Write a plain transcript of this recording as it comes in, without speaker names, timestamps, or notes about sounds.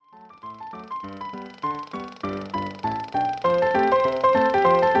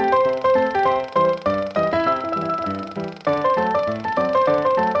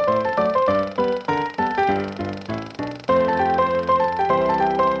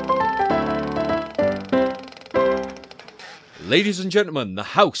Ladies and gentlemen, the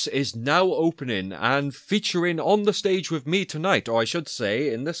house is now opening, and featuring on the stage with me tonight, or I should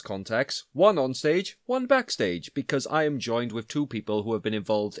say, in this context, one on stage, one backstage, because I am joined with two people who have been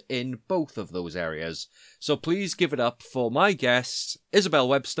involved in both of those areas. So please give it up for my guests, Isabel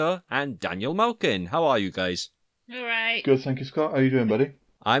Webster and Daniel Malkin. How are you guys? All right. Good, thank you, Scott. How are you doing, buddy?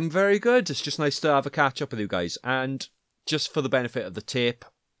 I'm very good. It's just nice to have a catch up with you guys. And just for the benefit of the tape,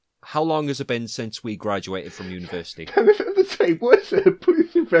 how long has it been since we graduated from university? Benefit of the tape. What is it? A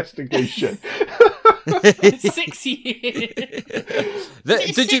police investigation? 6 years.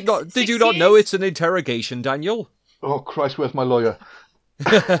 Did you not know it's an interrogation, Daniel? Oh, Christ, where's my lawyer?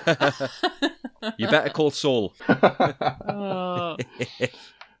 You better call Saul. Oh,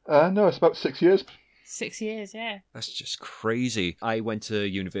 No, it's about 6 years. 6 years, yeah. That's just crazy. I went to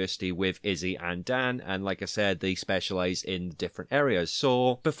university with Izzy and Dan, and like I said, they specialise in different areas.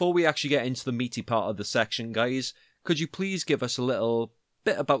 So before we actually get into the meaty part of the section, guys, could you please give us a little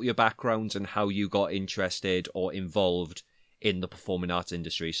bit about your backgrounds and how you got interested or involved in the performing arts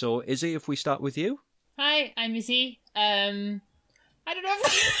industry? So Izzy, if we start with you. Hi, I'm Izzy. I don't know.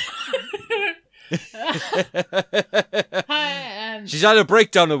 Hi. She's had a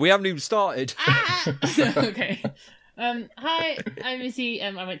breakdown and we haven't even started. Okay. Hi, I'm Izzy.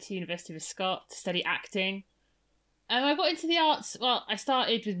 I went to university with Scott to study acting. I got into the arts. Well, I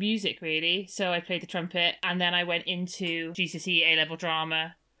started with music really, so I played the trumpet, and then I went into GCSE A-level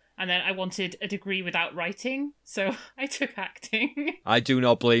drama, and then I wanted a degree without writing, so I took acting. I do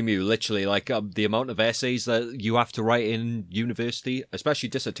not blame you. Literally, like the amount of essays that you have to write in university, especially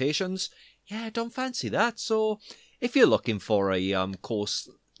dissertations. Yeah, don't fancy that. So, if you're looking for a course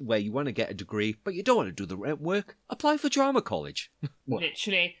where you want to get a degree, but you don't want to do the work, apply for drama college.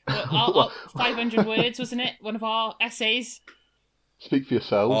 Literally. 500 words, wasn't it? One of our essays. Speak for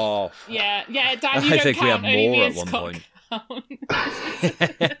yourselves. Oh, Yeah, Dan, you I don't think count. we had Only more me at and one Scott point.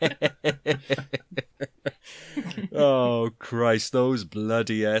 Oh, Christ, those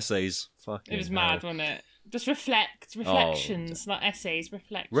bloody essays. Fucking It was hell. mad, wasn't it? Just reflections, not essays,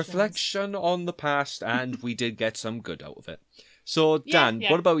 reflections. Reflection on the past, and we did get some good out of it. So, Dan, Yeah.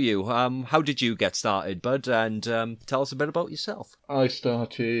 what about you? How did you get started, bud? And tell us a bit about yourself. I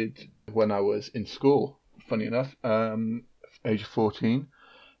started when I was in school, funny enough, age of 14,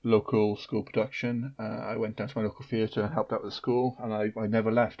 local school production. I went down to my local theatre and helped out with the school, and I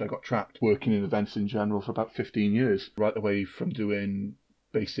never left. I got trapped working in events in general for about 15 years, right away from doing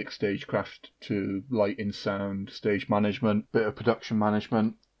basic stagecraft to lighting, sound, stage management, bit of production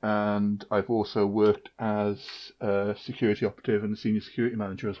management, and I've also worked as a security operative and a senior security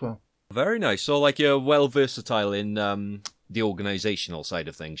manager as well. Very nice. So, like, you're well versatile in the organisational side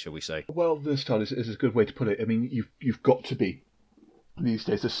of things, shall we say? Well, versatile is a good way to put it. I mean, you've got to be these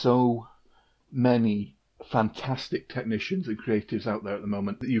days. There's so many fantastic technicians and creatives out there at the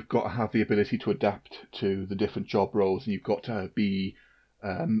moment that you've got to have the ability to adapt to the different job roles, and you've got to be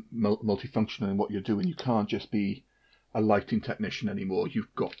multifunctional in what you're doing. You can't just be a lighting technician anymore.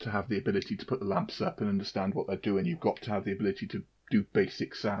 You've got to have the ability to put the lamps up and understand what they're doing. You've got to have the ability to do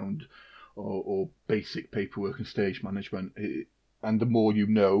basic sound or basic paperwork and stage management. And the more you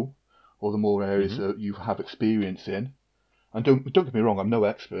know, or the more areas that you have experience in, and don't get me wrong, I'm no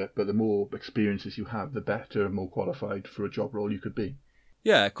expert, but the more experiences you have, the better and more qualified for a job role you could be.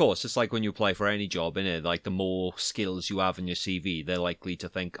 Yeah, of course. It's like when you apply for any job, innit? Like, the more skills you have in your CV, they're likely to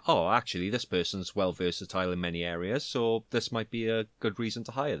think, oh, actually, this person's well versatile in many areas, so this might be a good reason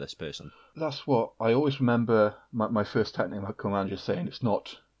to hire this person. That's what I always remember my first technical manager saying. It's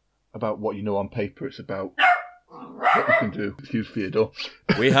not about what you know on paper, it's about what you can do. Excuse Theodore.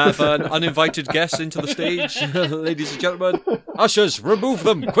 We have an uninvited guest into the stage, ladies and gentlemen. Ushers, remove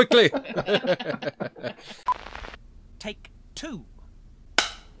them, quickly! Take two.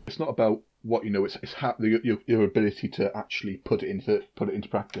 It's not about what you know. It's your ability to actually put it into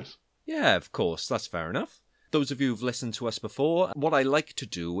practice. Yeah, of course, that's fair enough. Those of you who've listened to us before, what I like to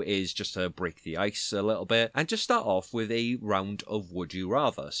do is just to break the ice a little bit and just start off with a round of Would You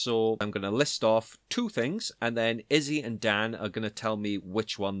Rather. So I'm going to list off two things, and then Izzy and Dan are going to tell me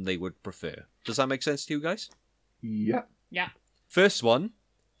which one they would prefer. Does that make sense to you guys? Yeah. Yeah. First one,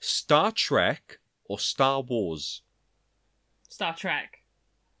 Star Trek or Star Wars? Star Trek.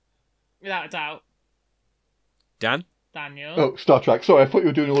 Without a doubt. Dan? Daniel. Oh, Star Trek. Sorry, I thought you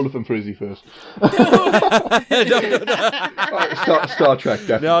were doing all of them for Izzy first. No. Right, Star Trek,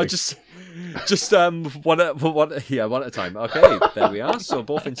 definitely. No, just one at a time. Okay, there we are. So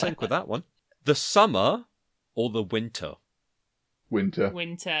both in sync with that one. The summer or the winter? Winter.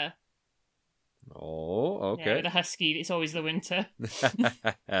 Winter. Oh, Yeah, okay. with a husky, it's always the winter.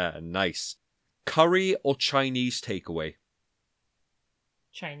 Nice. Curry or Chinese takeaway?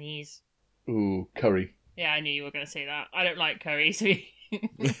 Chinese. Ooh, curry. Yeah, I knew you were going to say that. I don't like curry, so...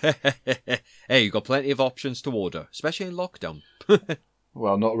 Hey, you got plenty of options to order, especially in lockdown.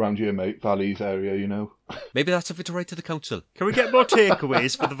 Well, not around here, mate. Valleys area, you know. Maybe that's something to write to the council. Can we get more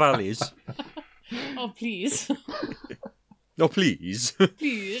takeaways for the valleys? Oh, please. Oh, please.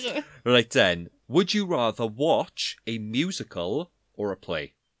 Please. Right then, would you rather watch a musical or a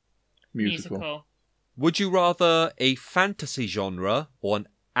play? Musical. Would you rather a fantasy genre or an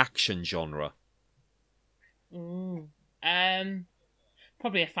action genre?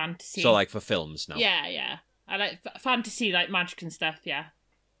 Probably a fantasy. So, like, for films now? Yeah. I like fantasy, like magic and stuff, yeah.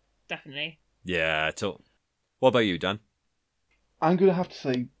 Definitely. Yeah, what about you, Dan? I'm going to have to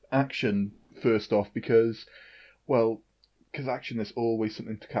say action first off because action is always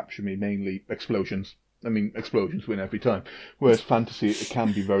something to capture me, mainly explosions. I mean, explosions win every time. Whereas fantasy, it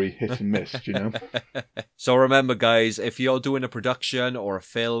can be very hit and miss, you know? So remember, guys, if you're doing a production or a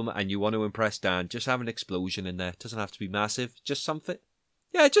film and you want to impress Dan, just have an explosion in there. It doesn't have to be massive. Just something.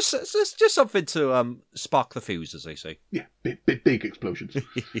 Yeah, just something to spark the fuse, as they say. Yeah, big explosions.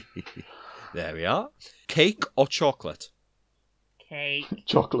 There we are. Cake or chocolate? Cake.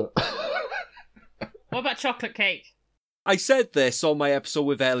 Chocolate. What about chocolate cake? I said this on my episode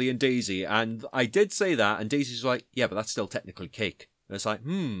with Ellie and Daisy, and I did say that, and Daisy's like, yeah, but that's still technically cake. And it's like,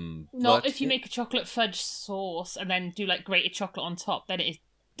 Not if you make a chocolate fudge sauce and then do, like, grated chocolate on top, then it is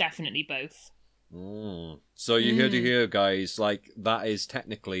definitely both. So you heard it here, guys. Like, that is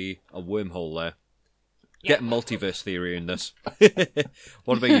technically a wormhole there. Yeah. Get multiverse theory in this.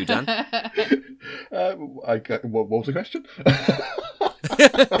 What about you, Dan? What was the question?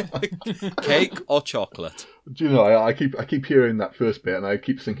 Cake or chocolate? Do you know, I keep hearing that first bit and I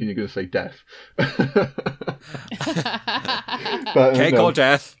keep thinking you're going to say death. But, Cake or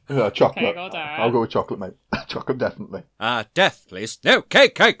death? Chocolate. Cake or death. I'll go with chocolate, mate. Chocolate, definitely. Death, please. No,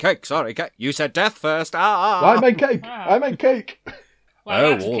 cake. Sorry, cake. You said death first. I meant cake. I meant cake. Well, Oh,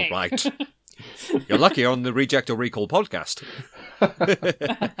 that's a all cake. right. You're lucky you're on the Reject or Recall podcast.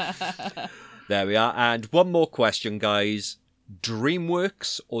 There we are. And one more question, guys.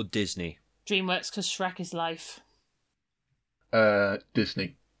 DreamWorks or Disney? DreamWorks, because Shrek is life.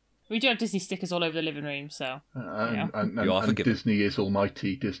 Disney. We do have Disney stickers all over the living room, so... yeah. You are And forgiven. Disney is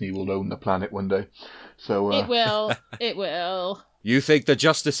almighty. Disney will own the planet one day. So It will. It will. You think the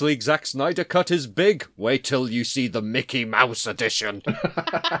Justice League Zack Snyder cut is big? Wait till you see the Mickey Mouse edition.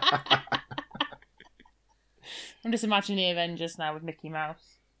 I'm just imagining the Avengers now with Mickey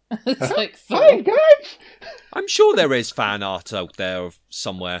Mouse. It's like... Hey guys! I'm sure there is fan art out there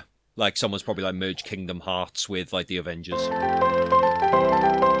somewhere. Like, someone's probably like merged Kingdom Hearts with like the Avengers.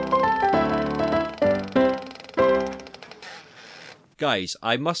 Guys,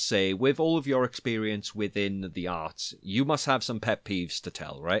 I must say, with all of your experience within the arts, you must have some pet peeves to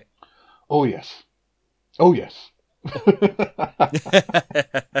tell, right? Oh yes. Oh yes.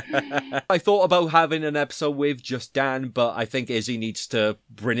 I thought about having an episode with just Dan, but I think Izzy needs to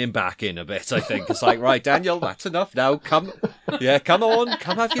bring him back in a bit, I think. It's like, right, Daniel, that's enough now. Come on,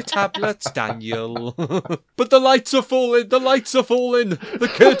 come have your tablets, Daniel. But the lights are falling,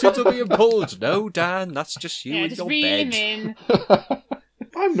 the curtains are being pulled. No, Dan, that's just you Yeah, in just your reel bed. him in.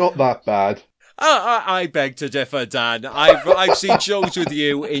 I'm not that bad. I beg to differ, Dan. I've seen shows with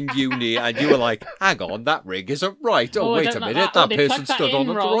you in uni, and you were like, "Hang on, that rig isn't right." Oh, I wait don't a like minute, that. that They person plugged that stood on in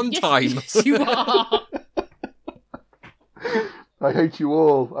at the wrong. wrong Yes, time. Yes, you are. I hate you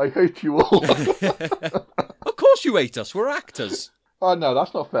all. Of course you hate us. We're actors. Oh no,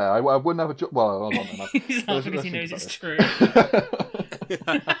 that's not fair. I wouldn't have a job. Well, hold on. He's laughing because he knows it's true.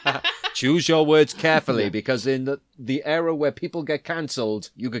 Choose your words carefully, because in the era where people get cancelled,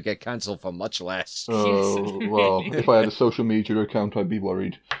 you could get cancelled for much less. Oh, well, if I had a social media account, I'd be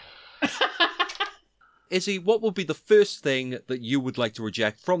worried. Izzy, what would be the first thing that you would like to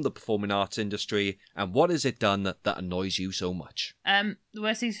reject from the performing arts industry, and what has it done that annoys you so much? The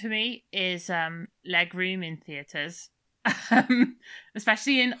worst things for me is leg room in theatres.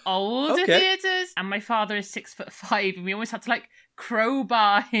 Especially in older theatres. And my father is 6'5", and we always had to like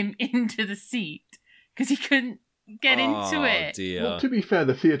crowbar him into the seat because he couldn't get into it. Dear. Well, to be fair,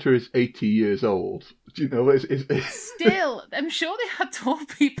 the theatre is 80 years old. Do you know? It's... Still, I'm sure they had tall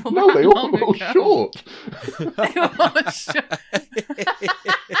people. No, that they long all ago. short. They were all short.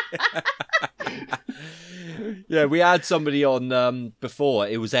 Yeah, we had somebody on before.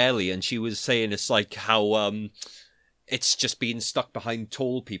 It was Ellie, and she was saying it's like how it's just being stuck behind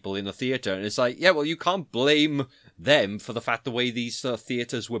tall people in a theatre, and it's like, yeah, well, you can't blame them for the fact the way these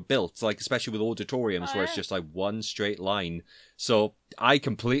theatres were built, like especially with auditoriums where it's just like one straight line. So I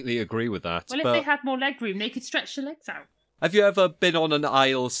completely agree with that. Well, if but they had more leg room, they could stretch their legs out. Have you ever been on an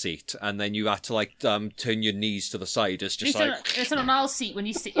aisle seat and then you had to like turn your knees to the side? It's just like it's on an aisle seat when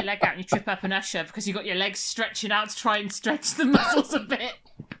you stick your leg out and you trip up an usher because you got your legs stretching out to try and stretch the muscles a bit.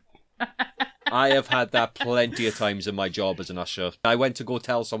 I have had that plenty of times in my job as an usher. I went to go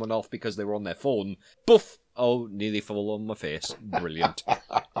tell someone off because they were on their phone. Boof! Oh, nearly fell on my face. Brilliant.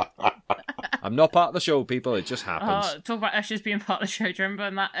 I'm not part of the show, people. It just happens. Oh, talk about ushers being part of the show. Do you remember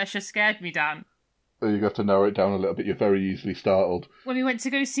when that usher scared me, Dan? You have to narrow it down a little bit. You're very easily startled. When we went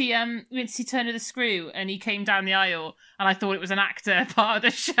to go see Turn of the Screw, and he came down the aisle, and I thought it was an actor part of the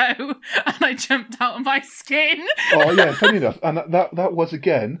show, and I jumped out of my skin. Oh yeah, funny enough, and that was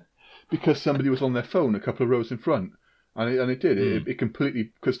again because somebody was on their phone a couple of rows in front, and it did it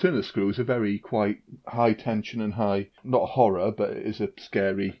completely, because Turn of the Screw is a very quite high tension and high, not horror, but it is a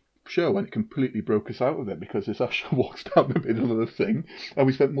scary show, and it completely broke us out of it because this usher walks down the middle of the thing, and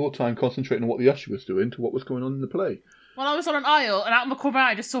we spent more time concentrating on what the usher was doing to what was going on in the play. Well, I was on an aisle, and out of my corner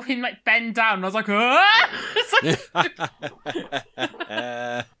eye, I just saw him like bend down, and I was like, ah!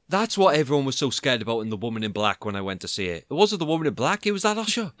 That's what everyone was so scared about in The Woman in Black when I went to see it. It wasn't The Woman in Black, it was that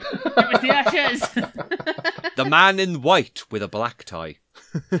usher. It was the ushers. The man in white with a black tie.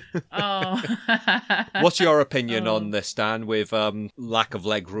 Oh. What's your opinion on this, Dan, with lack of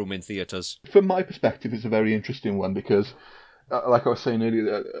leg room in theatres? From my perspective, it's a very interesting one because, like I was saying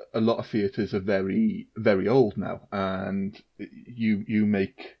earlier, a lot of theatres are very, very old now, and you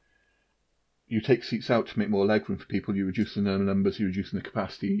take seats out to make more legroom for people. You reduce the numbers, you're reducing the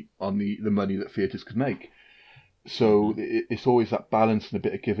capacity on the money that theatres could make. So it's always that balance and a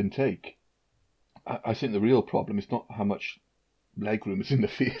bit of give and take. I think the real problem is not how much legroom is in the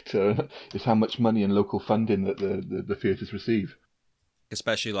theatre, it's how much money and local funding that the theatres receive.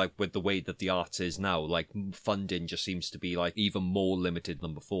 Especially like with the way that the arts is now, like funding just seems to be like even more limited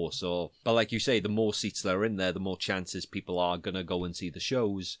than before. So, but like you say, the more seats that are in there, the more chances people are going to go and see the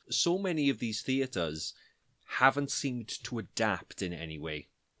shows. So many of these theatres haven't seemed to adapt in any way.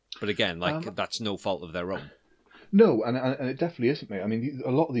 But again, like that's no fault of their own. No, and it definitely isn't, mate. I mean,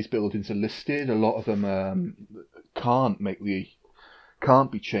 a lot of these buildings are listed. A lot of them can't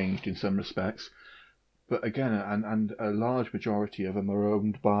be changed in some respects. But again, and a large majority of them are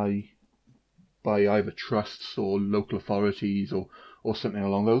owned by either trusts or local authorities or something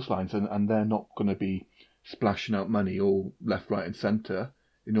along those lines, and they're not going to be splashing out money all left, right, and centre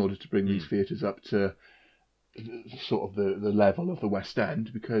in order to bring these theatres up to sort of the level of the West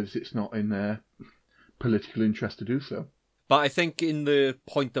End, because it's not in their political interest to do so. But I think in the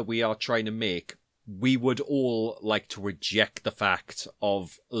point that we are trying to make, we would all like to reject the fact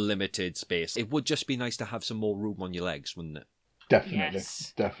of limited space. It would just be nice to have some more room on your legs, wouldn't it? Definitely,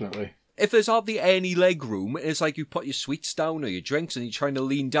 Yes. Definitely. If there's hardly any leg room, it's like you put your sweets down or your drinks and you're trying to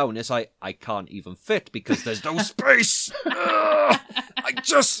lean down. It's like, I can't even fit because there's no space. Ugh, I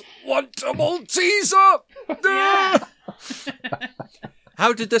just want a Malteser. Yeah.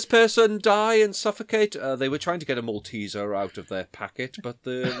 How did this person die and suffocate? They were trying to get a Malteser out of their packet, but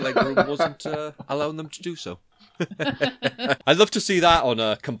the legroom wasn't allowing them to do so. I'd love to see that on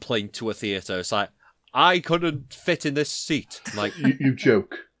a complaint to a theatre. It's like, I couldn't fit in this seat. Like You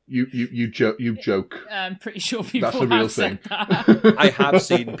joke. You joke. I'm pretty sure people That's a real have thing. said that. I have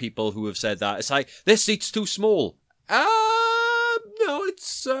seen people who have said that. It's like, this seat's too small. No,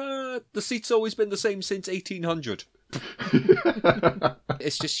 it's the seat's always been the same since 1800.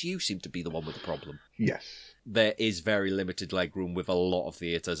 It's just you seem to be the one with the problem. Yes. There is very limited legroom with a lot of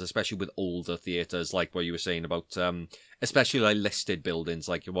theatres, especially with older theatres, like what you were saying about, especially like listed buildings,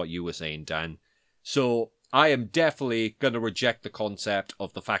 like what you were saying, Dan. So I am definitely going to reject the concept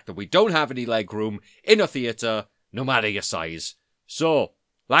of the fact that we don't have any legroom in a theatre, no matter your size. So,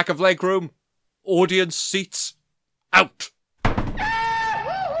 lack of legroom, audience seats, out!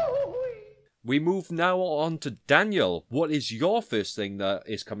 We move now on to Daniel. What is your first thing that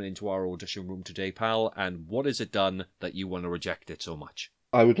is coming into our audition room today, pal? And what has it done that you want to reject it so much?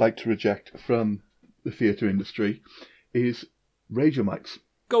 I would like to reject from the theatre industry is radio mics.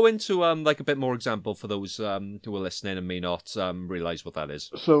 Go into like a bit more example for those who are listening and may not realise what that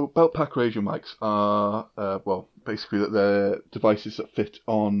is. So belt pack radio mics are, basically that they're devices that fit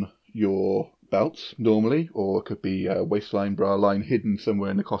on your belts normally, or it could be a waistline, bra line hidden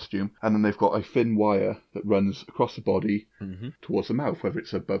somewhere in the costume, and then they've got a thin wire that runs across the body towards the mouth, whether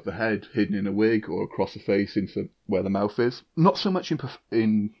it's above the head, hidden in a wig, or across the face into where the mouth is. Not so much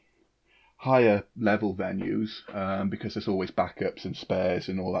in higher level venues, because there's always backups and spares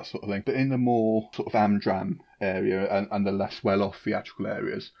and all that sort of thing, but in the more sort of amdram area and the less well-off theatrical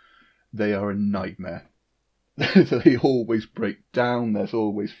areas, they are a nightmare. They always break down. There's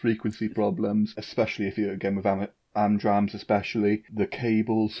always frequency problems, especially if you're, again, with Amdrams especially, the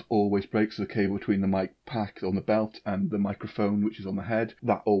cables always break. So the cable between the mic pack on the belt and the microphone, which is on the head,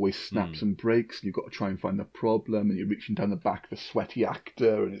 that always snaps and breaks. And you've got to try and find the problem, and you're reaching down the back of a sweaty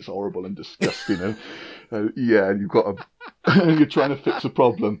actor, and it's horrible and disgusting. And you've got to, you're trying to fix a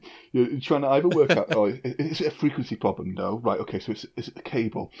problem. You're trying to either work out, is it a frequency problem? No. Right, okay, so is it the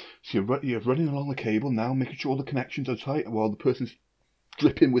cable? So you're running along the cable now, making sure all the connections are tight while the person's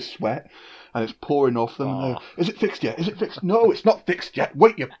dripping with sweat and it's pouring off them. And is it fixed yet? Is it fixed? No, it's not fixed yet.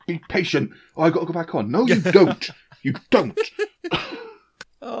 Wait, you be patient. Oh, I got to go back on. No, you don't. You don't.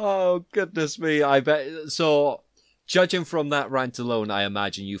 Oh, goodness me. I bet. So, judging from that rant alone, I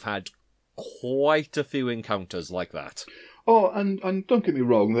imagine you've had quite a few encounters like that. Oh, and don't get me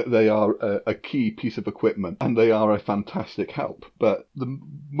wrong, that they are a key piece of equipment and they are a fantastic help. But the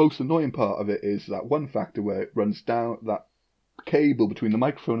most annoying part of it is that one factor where it runs down, that cable between the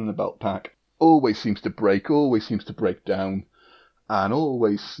microphone and the belt pack always seems to break down and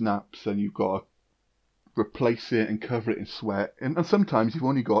always snaps, and you've got to replace it and cover it in sweat. And sometimes you've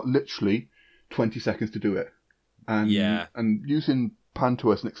only got literally 20 seconds to do it. And using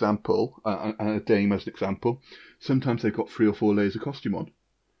Panto as an example, and a Dame as an example, sometimes they've got 3 or 4 layers of costume on.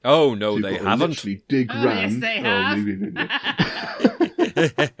 Oh, no, so they haven't. Literally dig round. Yes, they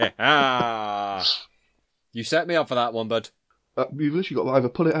have. You set me up for that one, bud. You've literally got to either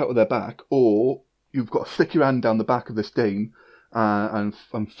pull it out of their back, or you've got to stick your hand down the back of this Dame and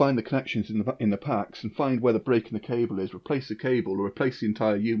find the connections in the packs and find where the break in the cable is, replace the cable or replace the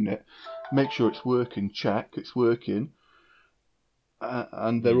entire unit, make sure it's working, check it's working.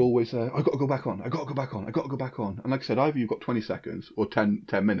 And they're always, I've got to go back on. And like I said, either you've got 20 seconds or 10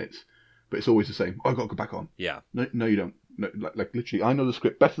 minutes, but it's always the same. I've got to go back on. Yeah. No, you don't. No, like literally, I know the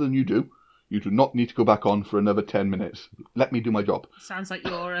script better than you do. You do not need to go back on for another 10 minutes. Let me do my job. Sounds like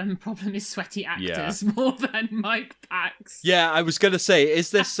your problem is sweaty actors more than mic packs. Yeah, I was going to say,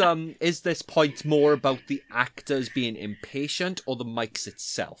 is this point more about the actors being impatient or the mics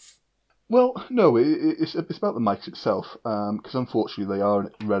itself? Well, no, it's about the mics itself, because unfortunately they are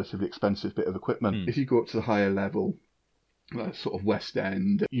a relatively expensive bit of equipment. If you go up to the higher level, sort of West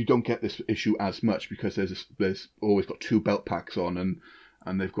End, you don't get this issue as much because there's always got 2 belt packs on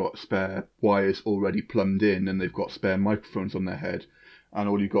and they've got spare wires already plumbed in and they've got spare microphones on their head, and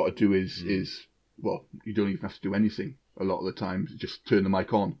all you've got to do is you don't even have to do anything a lot of the time, just turn the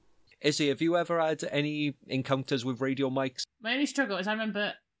mic on. Izzy, have you ever had any encounters with radio mics? My only struggle is I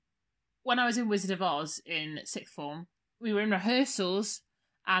remember when I was in Wizard of Oz in 6th form, we were in rehearsals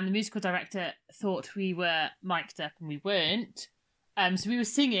and the musical director thought we were mic'd up and we weren't. So we were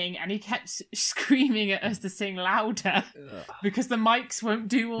singing and he kept screaming at us to sing louder because the mics won't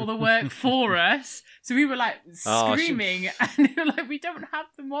do all the work for us. So we were like screaming and we were like, we don't have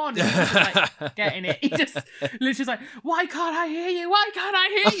them on. And he was like getting it. He just literally was like, why can't I hear you? Why can't I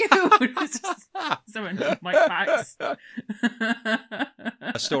hear you? It's just someone mic packs.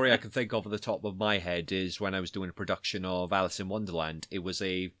 A story I can think of at the top of my head is when I was doing a production of Alice in Wonderland. It was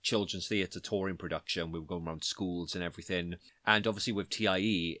a children's theatre touring production. We were going around schools and everything. And obviously with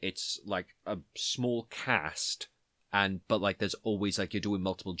TIE, it's like a small cast, but like there's always like you're doing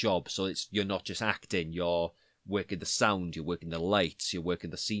multiple jobs. So you're not just acting, you're working the sound, you're working the lights, you're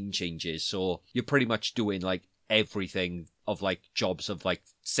working the scene changes. So you're pretty much doing like everything of like jobs of like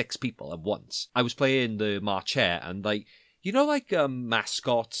 6 people at once. I was playing the Marcher and like, you know, like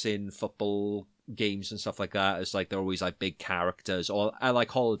mascots in football games and stuff like that, it's like they're always like big characters, or I like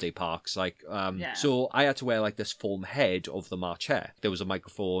holiday parks, like so I had to wear like this foam head of the Marcher. There was a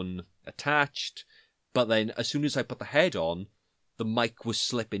microphone attached, but then as soon as I put the head on, the mic was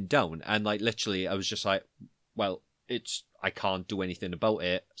slipping down, and like literally I was just like, well, I can't do anything about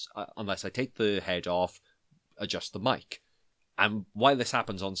it unless I take the head off, adjust the mic. And while this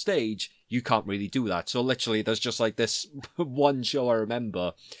happens on stage, you can't really do that. So literally there's just like this one show I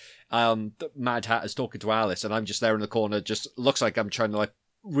remember, Mad Hatter's talking to Alice, and I'm just there in the corner, just looks like I'm trying to like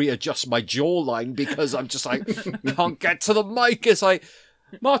readjust my jawline because I'm just like, can't get to the mic. It's like,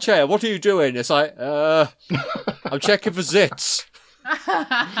 Marcher, what are you doing? It's like, I'm checking for zits.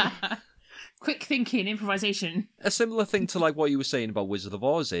 Quick thinking, improvisation. A similar thing to like what you were saying about Wizard of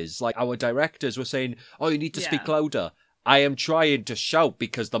Oz is like our directors were saying, oh, you need to speak louder. I am trying to shout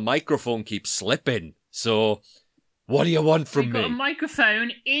because the microphone keeps slipping. So what do you want from me? You've got a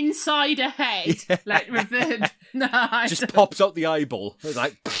microphone inside a head, like reverb. No, just pops out the eyeball. It's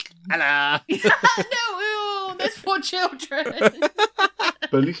like, hello. No, there's 4 children.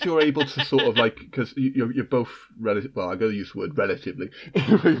 But at least you're able to sort of like, because you're both well, I'm going to use the word relatively.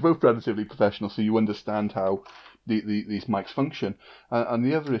 You're both relatively professional, so you understand how these mics function. And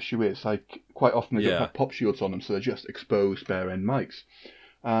the other issue is, like, quite often they don't have pop shields on them, so they're just exposed bare end mics.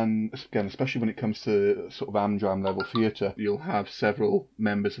 And again, especially when it comes to sort of Amdram level theatre, you'll have several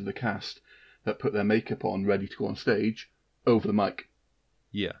members of the cast that put their makeup on, ready to go on stage, over the mic.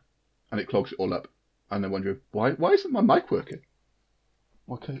 Yeah. And it clogs it all up. And they're wondering, why isn't my mic working?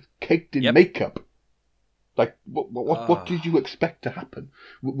 Well, 'cause it's caked in makeup. Like, what did you expect to happen?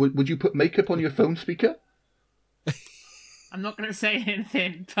 Would you put makeup on your phone speaker? I'm not going to say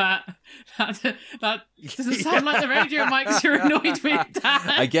anything, but that doesn't sound like the radio mics you're annoyed with,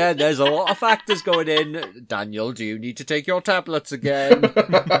 Dan. Again, there's a lot of factors going in. Daniel, do you need to take your tablets again?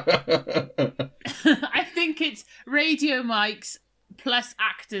 I think it's radio mics plus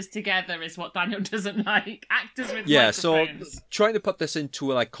actors together is what Daniel doesn't like. Actors with microphones. So trying to put this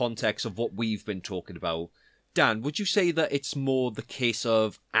into like context of what we've been talking about, Dan, would you say that it's more the case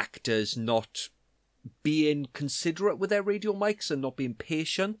of actors not being considerate with their radio mics and not being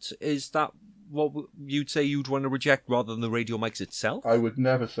patient? Is that what you'd say you'd want to reject rather than the radio mics itself? I would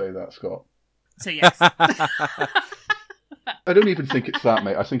never say that, Scott. So yes. I don't even think it's that,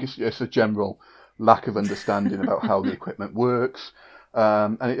 mate. I think it's a general lack of understanding about how the equipment works.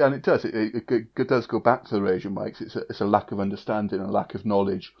 And it does. It does go back to the radio mics. It's a lack of understanding and a lack of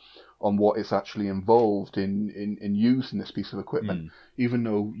knowledge on what is actually involved in using this piece of equipment. Even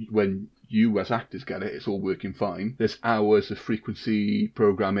though when you as actors get it, it's all working fine. There's hours of frequency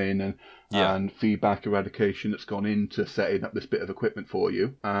programming and feedback eradication that's gone into setting up this bit of equipment for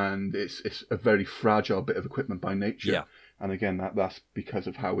you. And it's a very fragile bit of equipment by nature. Yeah. And again, that's because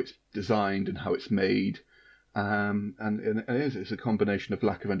of how it's designed and how it's made. And it's a combination of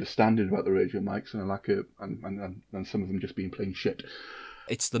lack of understanding about the radio mics and a lack of and some of them just being plain shit.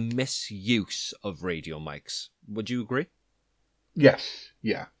 It's the misuse of radio mics. Would you agree? Yes.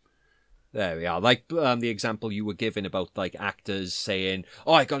 Yeah. There we are. Like the example you were giving about like actors saying,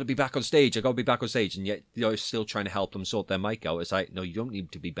 "Oh, I got to be back on stage. I got to be back on stage," and yet you're still trying to help them sort their mic out. It's like, no, you don't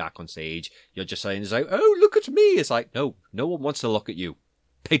need to be back on stage. You're just saying, "It's like, oh, look at me." It's like, no one wants to look at you.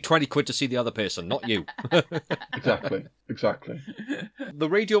 Pay 20 quid to see the other person, not you. Exactly. The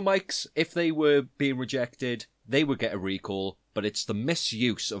radio mics, if they were being rejected, they would get a recall, but it's the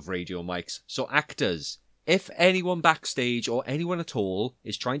misuse of radio mics. So actors, if anyone backstage or anyone at all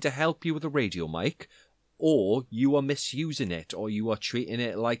is trying to help you with a radio mic, or you are misusing it, or you are treating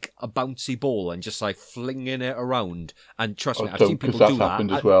it like a bouncy ball and just like flinging it around, and trust me, I've seen people do that. That's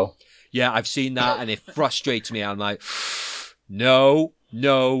happened as well. Yeah, I've seen that, and it frustrates me. I'm like, no.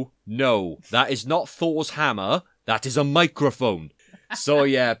 That is not Thor's hammer. That is a microphone. So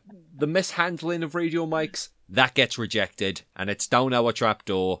yeah, the mishandling of radio mics, that gets rejected, and it's down our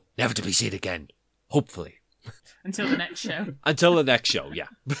trapdoor, never to be seen again. Hopefully. Until the next show. Until the next show, yeah.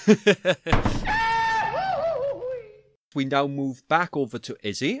 We now move back over to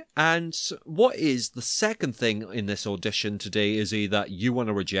Izzy, and what is the second thing in this audition today, Izzy, that you want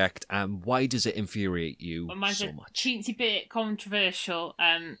to reject, and why does it infuriate you so much? Teensy bit controversial.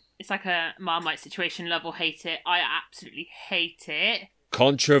 It's like a Marmite situation, love or hate it. I absolutely hate it.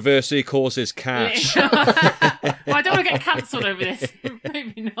 Controversy causes cash. Well, I don't want to get cancelled over this.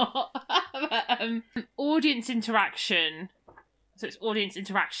 Maybe not. But, audience interaction. So it's audience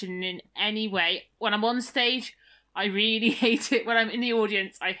interaction in any way. When I'm on stage, I really hate it. When I'm in the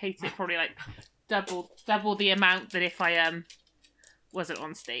audience, I hate it probably like double the amount that if I wasn't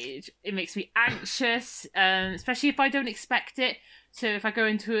on stage. It makes me anxious, especially if I don't expect it. So if I go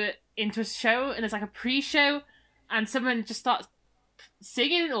into a show and there's like a pre-show and someone just starts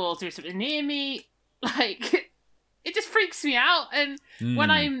singing or doing something near me, like it just freaks me out. And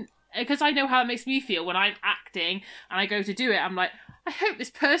when because I know how it makes me feel when I'm acting and I go to do it, I'm like, I hope this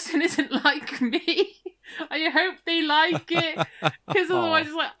person isn't like me. I hope they like it, because otherwise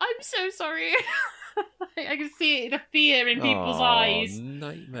it's like, I'm so sorry. I can see the fear in people's eyes.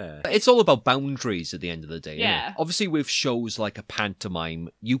 Nightmare. It's all about boundaries at the end of the day. Yeah. Isn't it? Obviously, with shows like a pantomime,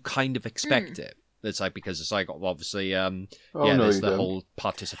 you kind of expect it. It's like, because it's like, obviously, there's the whole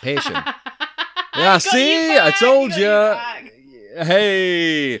participation. Yeah, see, I told you.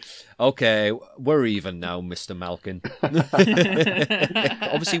 Hey, okay, we're even now, Mr. Malkin.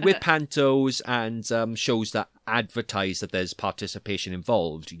 Obviously, with pantos and shows that advertise that there's participation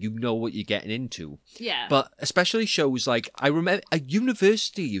involved, you know what you're getting into. Yeah. But especially shows like, I remember a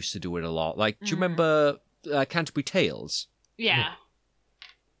university used to do it a lot. Like, do you remember Canterbury Tales? Yeah.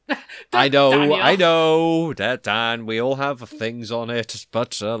 I know, Daniel. I know, Dan, we all have things on it,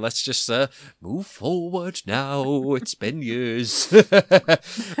 but let's just move forward now. It's been years.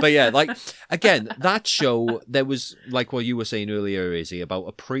 But yeah, like, again, that show, there was, like what you were saying earlier, Izzy, about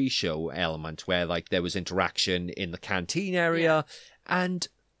a pre-show element where, like, there was interaction in the canteen area, and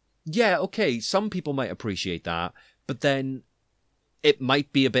yeah, okay, some people might appreciate that, but then it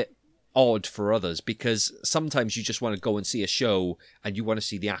might be a bit odd for others, because sometimes you just want to go and see a show and you want to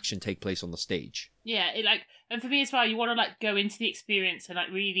see the action take place on the stage. Yeah, and for me as well, you want to like go into the experience and like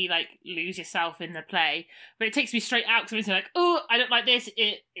really like lose yourself in the play, but it takes me straight out because I'm like, oh, I don't like this.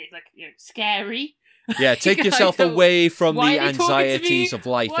 It's like, you know, scary. Yeah, take yourself away from the anxieties of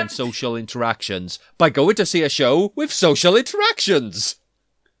life and social interactions by going to see a show with social interactions.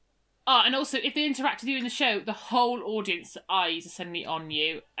 Oh, and also, if they interact with you in the show, the whole audience eyes are suddenly on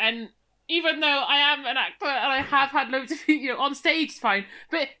you. And even though I am an actor and I have had loads of, you know, on stage, it's fine.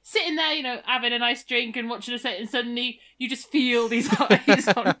 But sitting there, you know, having a nice drink and watching a set, and suddenly you just feel these eyes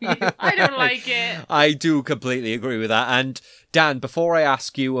on you. I don't like it. I do completely agree with that. And Dan, before I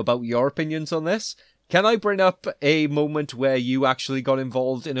ask you about your opinions on this, can I bring up a moment where you actually got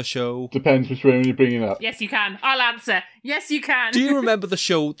involved in a show? Depends which one you're bringing up. Yes, you can. I'll answer. Yes, you can. Do you remember the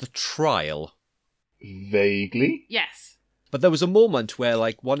show The Trial? Vaguely. Yes. But there was a moment where,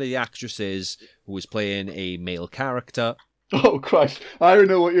 like, one of the actresses who was playing a male character... Oh, Christ. I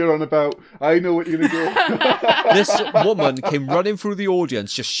know what you're on about. I know what you're going to do. This woman came running through the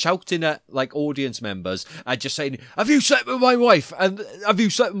audience, just shouting at, like, audience members and just saying, have you slept with my wife? And have you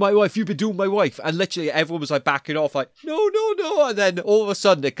slept with my wife? You've been doing my wife. And literally everyone was, like, backing off, like, no. And then all of a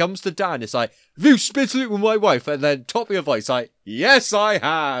sudden it comes to Dan. It's like, have you been sleeping with my wife? And then top of your voice, like, yes, I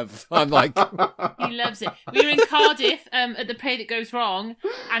have. I'm like... He loves it. We were in Cardiff at the Play That Goes Wrong,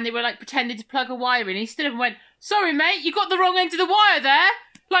 and they were, like, pretending to plug a wire in. He stood up and went, sorry, mate, you got the wrong end of the wire there.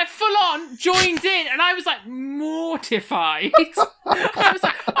 Like, full on, joined in. And I was, like, mortified. I was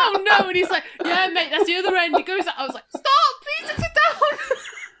like, oh, no. And he's like, yeah, mate, that's the other end. He goes, I was like, stop, please sit down.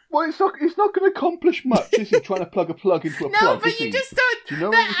 Well, it's not going to accomplish much, is he? Trying to plug a plug into a plug, No, but you just don't. Do you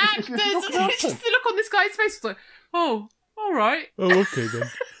know? The actors, just the look on this guy's face was like, oh, all right. Oh, okay, then.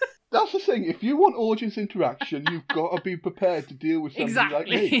 That's the thing. If you want audience interaction, you've got to be prepared to deal with somebody like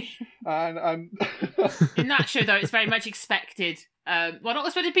me. And in that show, though, it's very much expected. Well, not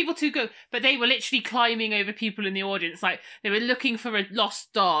expected people to go, but they were literally climbing over people in the audience. Like, they were looking for a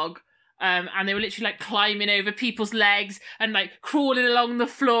lost dog, and they were literally, like, climbing over people's legs and, like, crawling along the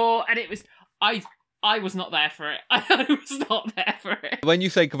floor. And it was... I was not there for it. I was not there for it. When you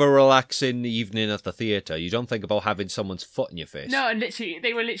think of a relaxing evening at the theatre, you don't think about having someone's foot in your face. No, and literally,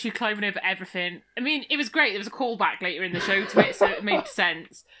 they were literally climbing over everything. I mean, it was great. There was a callback later in the show to it, so it made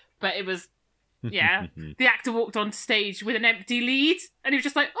sense. But it was, yeah. The actor walked on stage with an empty lead, and he was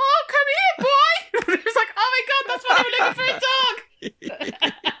just like, oh, come here, boy! It was like, oh my God, that's why I'm looking for a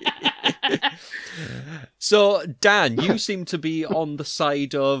dog! So, Dan, you seem to be on the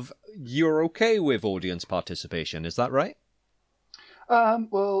side of you're okay with audience participation, is that right?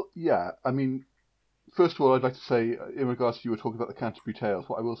 Well, yeah. I mean, first of all, I'd like to say, in regards to you were talking about the Canterbury Tales,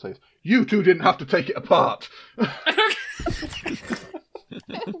 what I will say is, you two didn't have to take it apart.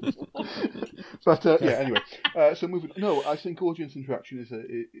 But yeah, anyway. So moving. No, I think audience interaction is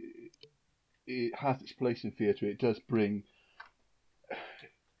it has its place in theatre. It does bring.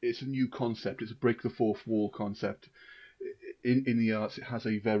 It's a new concept. It's a break the fourth wall concept. In the arts, it has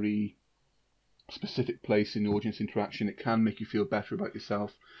a very specific place in audience interaction. It can make you feel better about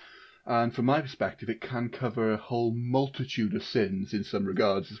yourself. And from my perspective, it can cover a whole multitude of sins in some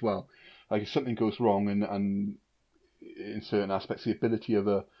regards as well. Like if something goes wrong and in certain aspects, the ability of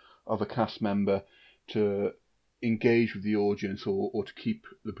a cast member to engage with the audience or to keep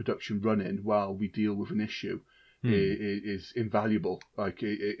the production running while we deal with an issue is invaluable. Like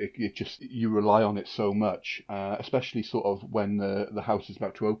it just, you rely on it so much, especially sort of when the house is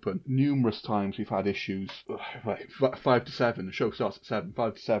about to open. Numerous times we've had issues, like 5 to 7, the show starts at 7,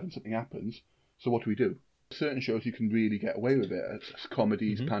 5 to 7, something happens. So what do? Certain shows you can really get away with it. It's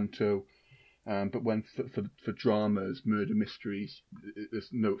comedies, panto. But when for dramas, murder mysteries, there's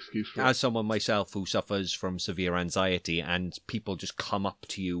no excuse for it. As someone myself who suffers from severe anxiety and people just come up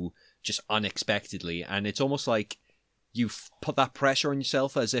to you just unexpectedly, and it's almost like you've put that pressure on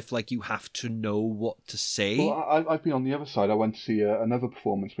yourself as if like you have to know what to say. Well, I've been on the other side. I went to see another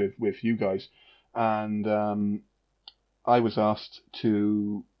performance with you guys, and I was asked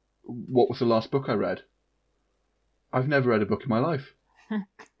to, what was the last book I read? I've never read a book in my life. and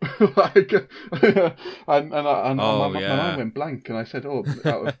my mind went blank, and I said, out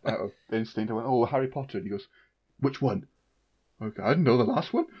of instinct, I went, Harry Potter. And he goes, which one? Okay, I didn't know the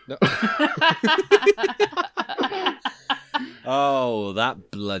last one. No. Oh,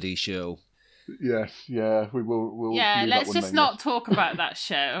 that bloody show. Yes, yeah, we'll Yeah, leave let's that one just nameless. not talk about that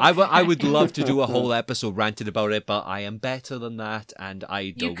show. I would love to do a whole episode ranting about it, but I am better than that, and I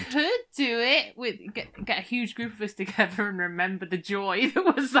You don't. could do it with get a huge group of us together and remember the joy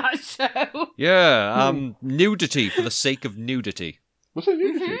that was that show. Yeah, nudity for the sake of nudity. Was it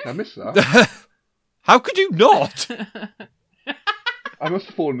Unity? I missed that. How could you not? I must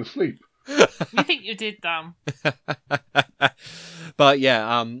have fallen asleep. We think you did, Dan. But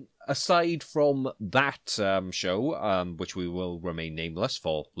yeah, aside from that show, which we will remain nameless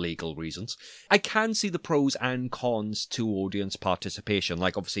for legal reasons, I can see the pros and cons to audience participation.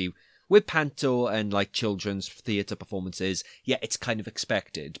 Like, obviously, with panto and like children's theatre performances, yeah, it's kind of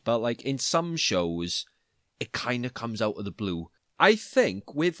expected. But like in some shows, it kind of comes out of the blue. I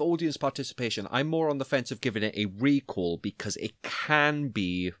think with audience participation, I'm more on the fence of giving it a recall because it can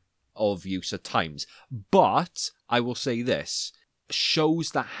be of use at times. But I will say this.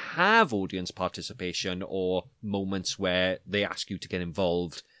 Shows that have audience participation or moments where they ask you to get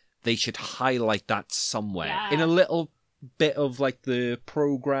involved, they should highlight that somewhere. Yeah. In a little bit of like the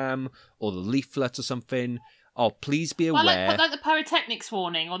program or the leaflet or something. Oh, please be Well, aware. like the pyrotechnics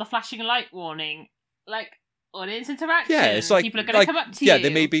warning or the flashing light warning. Like, audience interaction. Yeah, it's like people are going to come up to you. Yeah, they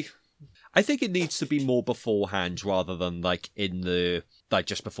may be. I think it needs to be more beforehand rather than like in the like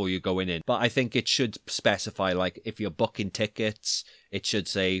just before you're going in. But I think it should specify like if you're booking tickets, it should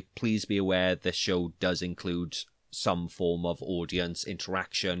say please be aware this show does include some form of audience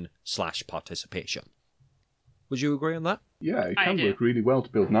interaction / participation. Would you agree on that? Yeah, it I can do. work really well to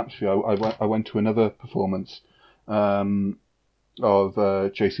build an atmosphere. I went to another performance of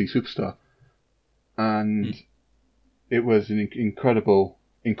JC Superstar, and it was an incredible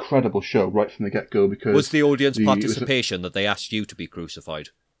show right from the get-go because... Was the audience it was participation that they asked you to be crucified?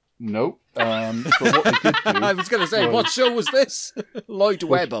 No. But what they did do... I was going to say, was- what show was this? Lloyd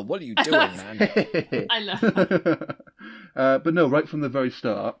Webber, what are you doing, man? I love that. But no, right from the very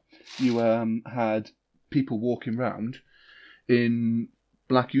start, you had people walking round in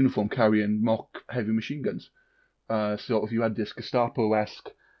black uniform carrying mock heavy machine guns. Sort of, you had this Gestapo-esque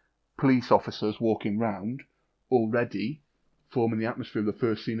police officers walking round already forming the atmosphere of the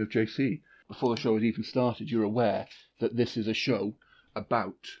first scene of JC. Before the show had even started, you're aware that this is a show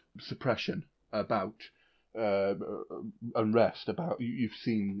about suppression, about unrest, about... You've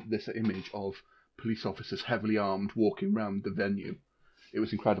seen this image of police officers heavily armed walking around the venue. It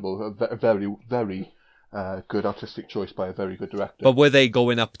was incredible. A very, very good artistic choice by a very good director. But were they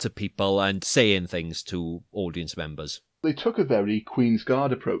going up to people and saying things to audience members? They took a very Queen's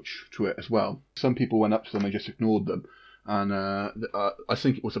Guard approach to it as well. Some people went up to them and just ignored them. And I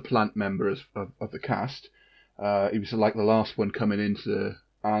think it was a plant member of the cast. He was like the last one coming into,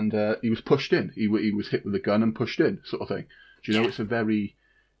 and he was pushed in. He was hit with a gun and pushed in, sort of thing. Do you know? It's a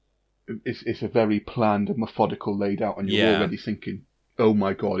very planned and methodical, laid out, and you're already thinking, oh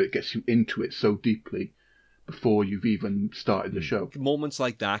my god, it gets you into it so deeply before you've even started the show. Moments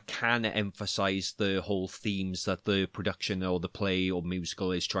like that can emphasize the whole themes that the production or the play or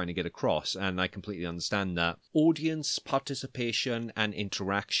musical is trying to get across, and I completely understand that. Audience participation and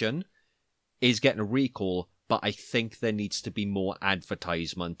interaction is getting a recall, but I think there needs to be more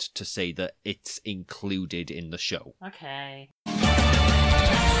advertisement to say that it's included in the show. Okay.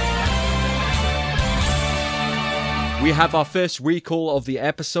 We have our first recall of the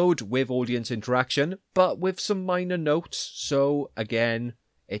episode with audience interaction, but with some minor notes. So, again,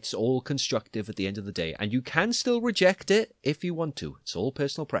 it's all constructive at the end of the day, and you can still reject it if you want to. It's all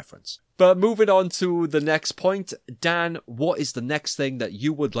personal preference. But moving on to the next point, Dan, what is the next thing that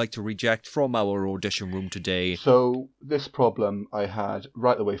you would like to reject from our audition room today? So this problem I had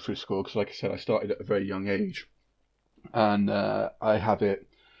right the way through school, because like I said, I started at a very young age, and I have it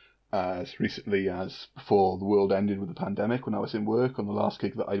as recently as before the world ended with the pandemic, when I was in work on the last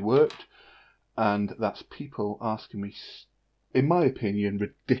gig that I worked, and that's people asking me, in my opinion,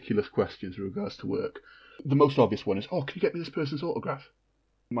 ridiculous questions in regards to work. The most obvious one is, oh, can you get me this person's autograph?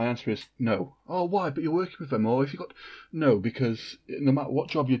 My answer is no. Oh, why? But you're working with them. Or if you got... No, because no matter what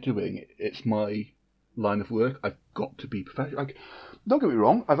job you're doing, it's my line of work. I've got to be professional. Don't get me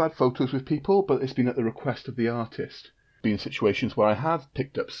wrong, I've had photos with people, but it's been at the request of the artist. Been in situations where I have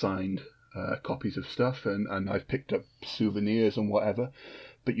picked up signed copies of stuff, and I've picked up souvenirs and whatever,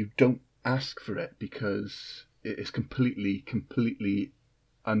 but you don't ask for it because it's completely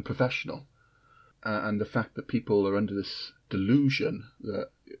unprofessional. And the fact that people are under this delusion that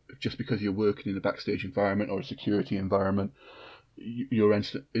just because you're working in a backstage environment or a security environment, you're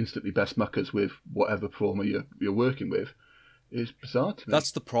instantly best muckers with whatever performer you're working with, is bizarre to me.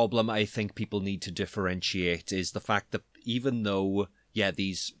 That's the problem I think people need to differentiate, is the fact that even though,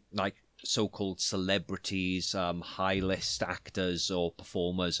 these like so-called celebrities, high-list actors or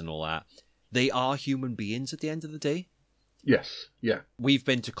performers and all that, they are human beings at the end of the day. Yes, yeah. We've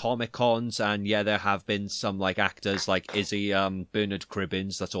been to Comic-Cons, and there have been some like actors like Izzy, Bernard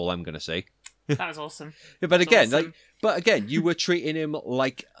Cribbins, that's all I'm going to say. That was awesome. But again, awesome. you were treating him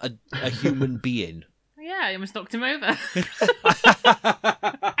like a human being. Yeah, I almost knocked him over.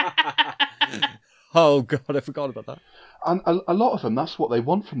 Oh God, I forgot about that. And a lot of them, that's what they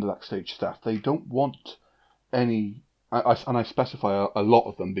want from the backstage staff. They don't want any... and I specify a lot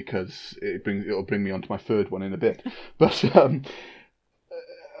of them because it'll bring me on to my third one in a bit. But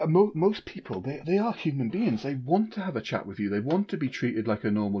most people, they are human beings. They want to have a chat with you. They want to be treated like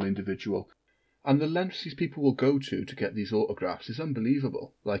a normal individual. And the lengths these people will go to get these autographs is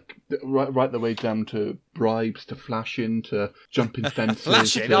unbelievable. Like, right the way down to bribes, to flashing, to jumping fences.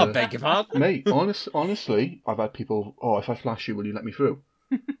 Flashing? I beg your pardon? Mate, honestly, I've had people, if I flash you, will you let me through?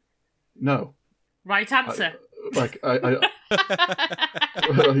 No. Right answer. At the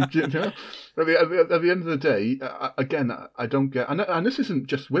end of the day, again, I don't get... And this isn't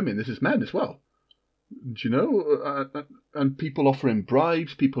just women, this is men as well. Do you know? And people offering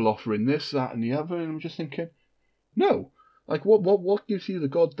bribes, people offering this, that, and the other, and I'm just thinking, no. Like, what gives you the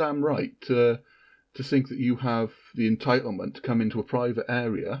goddamn right to think that you have the entitlement to come into a private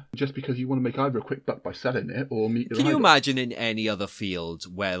area just because you want to make either a quick buck by selling it or meet your Can you idol? imagine in any other field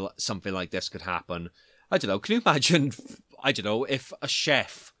where something like this could happen? I don't know. Can you imagine, if a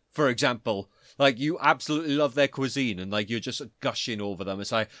chef, for example, like, you absolutely love their cuisine and, like, you're just gushing over them.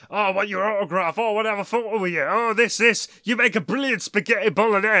 It's like, Oh, I want your autograph. Oh, I want to have a photo with you. Oh, this. You make a brilliant spaghetti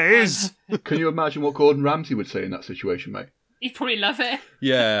bolognese. Can you imagine what Gordon Ramsay would say in that situation, mate? You'd probably love it.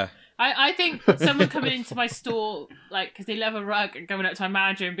 yeah. I think someone coming into my store, like, because they love a rug, and going up to my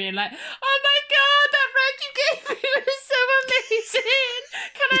manager and being like, "Oh my God, that rug you gave me was so amazing!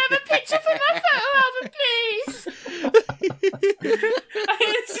 Can I have a picture for my photo album, please?"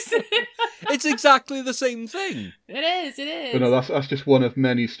 It's exactly the same thing. It is. But no, that's just one of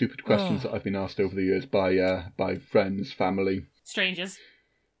many stupid questions that I've been asked over the years by friends, family. Strangers.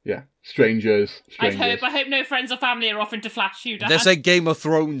 Yeah, strangers. I hope no friends or family are offering to flash you, Dad. This ain't Game of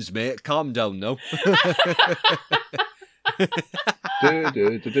Thrones, mate. Calm down, no.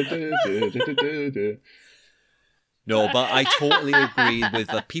 No, but I totally agree with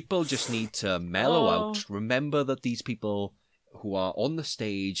that. People just need to mellow out. Remember that these people who are on the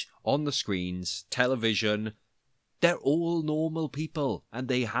stage, on the screens, television, they're all normal people, and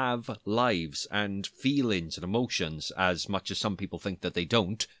they have lives and feelings and emotions, as much as some people think that they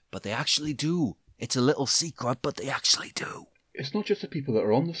don't, but they actually do. It's a little secret, but they actually do. It's not just the people that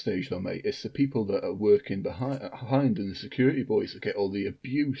are on the stage, though, mate. It's the people that are working behind and the security boys that get all the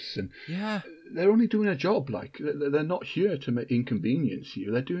abuse. And yeah, they're only doing a job. Like, they're not here to inconvenience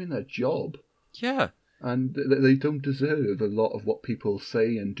you. They're doing their job. Yeah. And they don't deserve a lot of what people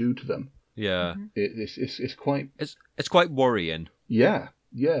say and do to them. Yeah. It's quite... It's quite worrying. Yeah.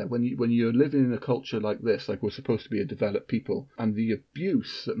 When you're living in a culture like this, like we're supposed to be a developed people, and the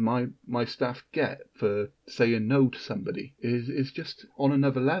abuse that my staff get for saying no to somebody is just on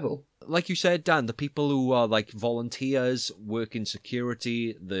another level. Like you said, Dan, the people who are like volunteers, work in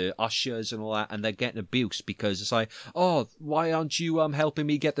security, the ushers and all that, and they're getting abused because it's like, oh, why aren't you helping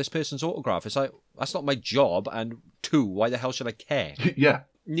me get this person's autograph? It's like, that's not my job, and two, why the hell should I care? Yeah.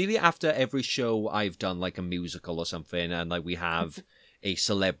 Nearly after every show I've done, like a musical or something, and like we have a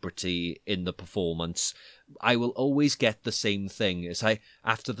celebrity in the performance, I will always get the same thing. It's like,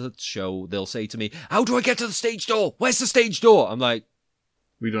 after the show, they'll say to me, how do I get to the stage door? Where's the stage door? I'm like,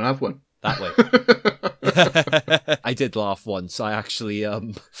 we don't have one. That way. I did laugh once. I actually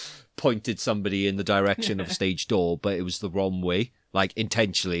pointed somebody in the direction of stage door, but it was the wrong way, like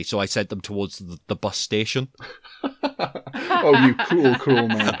intentionally. So I sent them towards the bus station. Oh, you cruel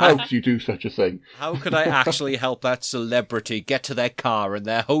man. How could you do such a thing? How could I actually help that celebrity get to their car and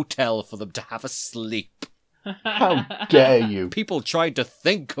their hotel for them to have a sleep? How dare you? People tried to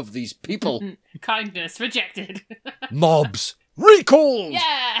think of these people. Kindness rejected. Mobs. Recalls!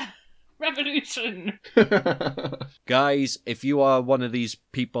 Yeah! Revolution! Guys, if you are one of these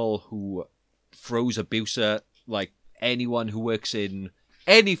people who throws abuse at, like, anyone who works in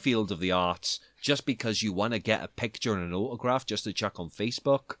any field of the arts just because you want to get a picture and an autograph just to chuck on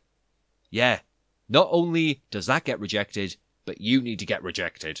Facebook, yeah, not only does that get rejected, but you need to get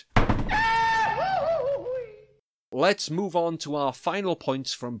rejected. Let's move on to our final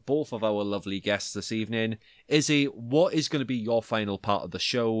points from both of our lovely guests this evening. Izzy, what is going to be your final part of the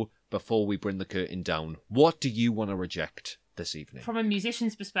show before we bring the curtain down? What do you want to reject? this evening? From a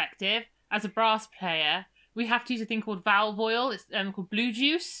musician's perspective, as a brass player, we have to use a thing called valve oil. It's called blue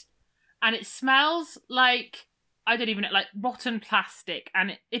juice, and it smells like, I don't even know, like rotten plastic.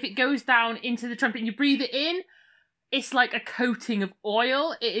 And if it goes down into the trumpet and you breathe it in, it's like a coating of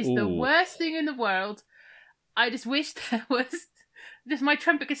oil. It is the Ooh. worst thing in the world. I just wish there was just my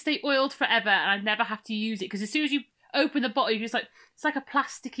trumpet could stay oiled forever and I'd never have to use it, because as soon as you open the bottle, you're just like, it's like a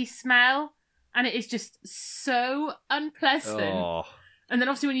plasticky smell, and it is just so unpleasant. Oh. And then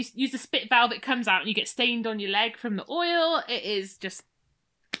obviously when you use the spit valve, it comes out and you get stained on your leg from the oil. It is just,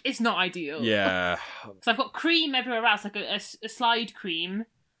 it's not ideal. Yeah. So I've got cream everywhere else, like a slide cream,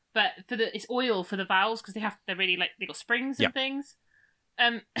 but it's oil for the valves, because they're really like, they got springs and things.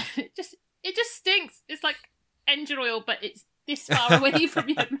 It just stinks. It's like engine oil, but it's this far away from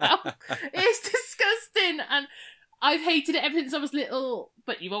your mouth. It's disgusting, and I've hated it ever since I was little.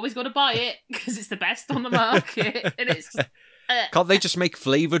 But you've always got to buy it because it's the best on the market, and it's. Can't they just make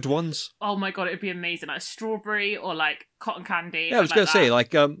flavoured ones? Oh my god, it'd be amazing, like strawberry or like cotton candy. Yeah, I was going to say,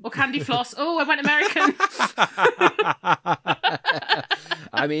 like... Or candy floss. Oh, I went American.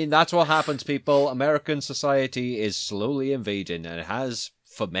 I mean, that's what happens, people. American society is slowly invading, and it has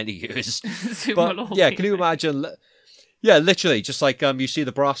for many years. But, yeah, can you imagine... Yeah, literally, just like you see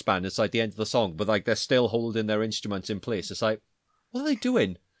the brass band, it's like the end of the song, but like they're still holding their instruments in place. It's like, what are they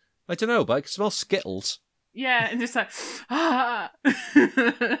doing? I don't know, but I can smell Skittles. Yeah, and just like, ah. Why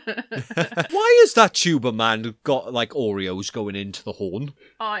has that tuba man got like Oreos going into the horn?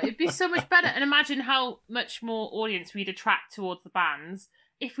 Oh, it'd be so much better. And imagine how much more audience we'd attract towards the bands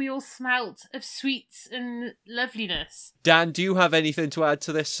if we all smelt of sweets and loveliness. Dan, do you have anything to add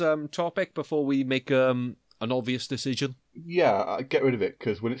to this topic before we make an obvious decision? Yeah, get rid of it,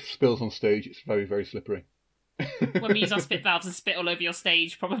 because when it spills on stage, it's very, very slippery. When we use our spit valves and spit all over your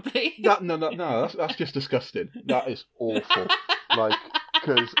stage, probably. No, that's just disgusting. That is awful. Like,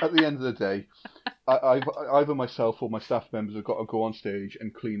 because at the end of the day, either myself or my staff members have got to go on stage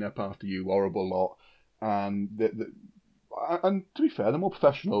and clean up after you horrible lot. And and to be fair, the more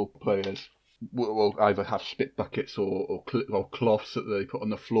professional players will either have spit buckets or cloths that they put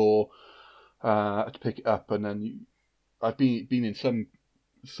on the floor to pick it up. And then I've been in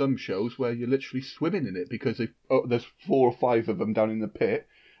some shows where you're literally swimming in it, because there's 4 or 5 of them down in the pit,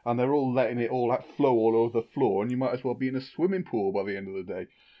 and they're all letting it all flow all over the floor, and you might as well be in a swimming pool by the end of the day.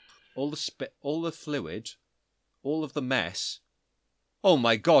 All the spit, all the fluid, all of the mess. Oh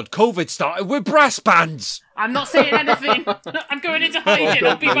my god, COVID started with brass bands! I'm not saying anything. I'm going into hiding.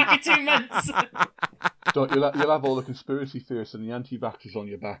 I'll be back in 2 months. You'll have all the conspiracy theorists and the anti-vaxxers on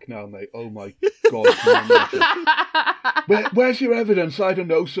your back now, mate. Oh my god. Can you imagine? Where's your evidence? I don't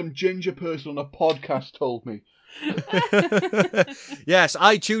know. Some ginger person on a podcast told me. Yes,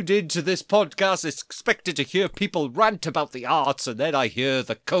 I tuned into this podcast expected to hear people rant about the arts, and then I hear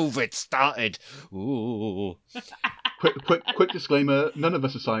the COVID started. Ooh. Quick disclaimer, none of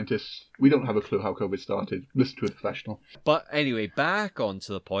us are scientists. We don't have a clue how COVID started. Listen to a professional. But anyway, back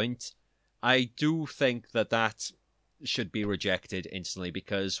onto the point. I do think that should be rejected instantly,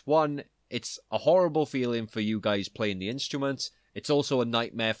 because one, it's a horrible feeling for you guys playing the instruments. It's also a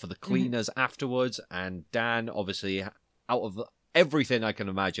nightmare for the cleaners afterwards, and Dan, obviously, out of everything I can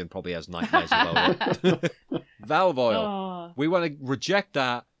imagine, probably has nightmares about it. Valve oil. Oh. We want to reject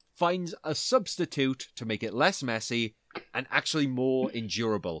that, find a substitute to make it less messy and actually more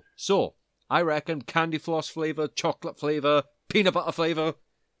endurable. So, I reckon candy floss flavour, chocolate flavour, peanut butter flavour,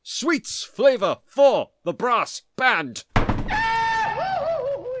 sweets flavour for the brass band.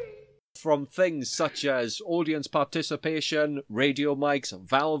 From things such as audience participation, radio mics,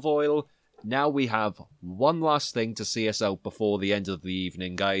 valve oil, now we have one last thing to see us out before the end of the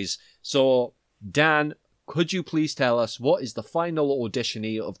evening, guys. So, Dan, could you please tell us what is the final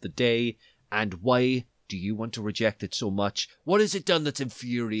auditionee of the day, and why do you want to reject it so much? What has it done that's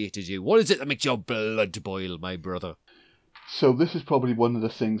infuriated you? What is it that makes your blood boil, my brother? So this is probably one of the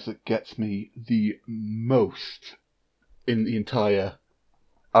things that gets me the most in the entire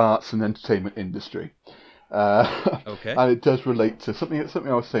arts and entertainment industry. Okay. And it does relate to something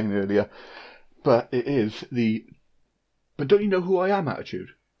I was saying earlier, but it is the "but don't you know who I am" attitude.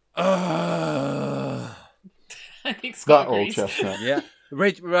 I think Scott That old agrees. chestnut. Yeah.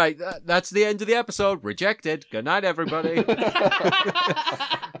 Right. That's the end of the episode. Rejected. Good night, everybody.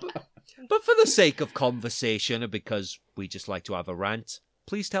 But for the sake of conversation, and because we just like to have a rant,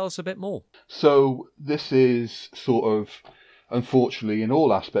 please tell us a bit more. So this is sort of, unfortunately, in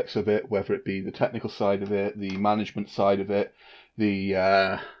all aspects of it, whether it be the technical side of it, the management side of it,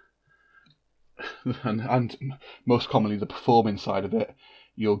 the and most commonly the performing side of it,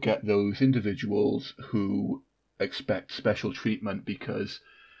 you'll get those individuals who expect special treatment because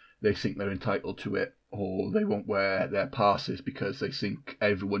they think they're entitled to it, or they won't wear their passes because they think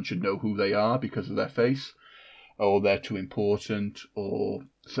everyone should know who they are because of their face, or they're too important, or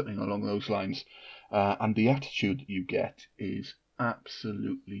something along those lines. And the attitude that you get is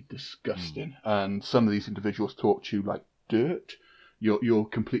absolutely disgusting. And some of these individuals talk to you like dirt. You're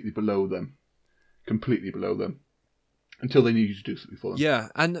completely below them. Completely below them. Until they need you to do something for them. Yeah,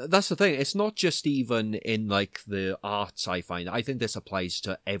 and that's the thing. It's not just even in, like, the arts, I find. I think this applies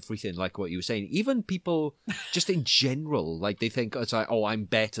to everything, like what you were saying. Even people, just in general, like, they think, it's like, oh, I'm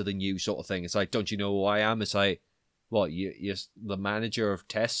better than you sort of thing. It's like, don't you know who I am? It's like, what, you're the manager of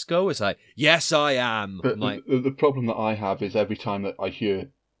Tesco? It's like, yes, I am. But like, the problem that I have is every time that I hear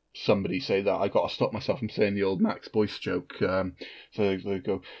somebody say that, I got to stop myself from saying the old Max Boyce joke. So they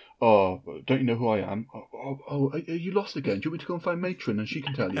go, oh, don't you know who I am? Oh, are you lost again? Do you want me to go and find Matron and she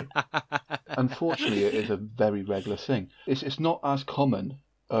can tell you? Unfortunately, it is a very regular thing. It's not as common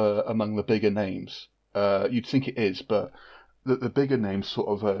among the bigger names. You'd think it is, but the bigger names sort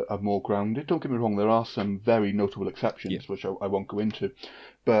of are more grounded. Don't get me wrong, there are some very notable exceptions, which I won't go into.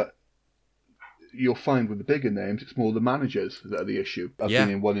 But you'll find with the bigger names, it's more the managers that are the issue. I've been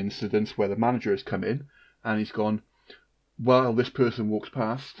in one incident where the manager has come in and he's gone, while this person walks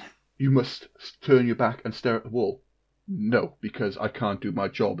past, you must turn your back and stare at the wall. No, because I can't do my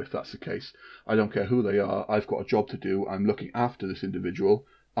job if that's the case. I don't care who they are. I've got a job to do. I'm looking after this individual.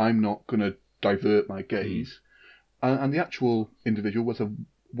 I'm not going to divert my gaze. And the actual individual was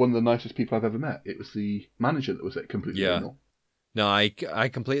one of the nicest people I've ever met. It was the manager that was completely anal. No, I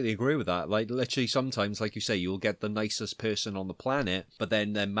completely agree with that. Like, literally, sometimes, like you say, you'll get the nicest person on the planet, but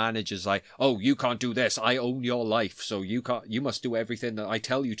then their manager's like, oh, you can't do this. I own your life, so you must do everything that I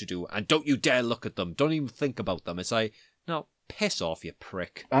tell you to do, and don't you dare look at them. Don't even think about them. It's like, no, piss off, you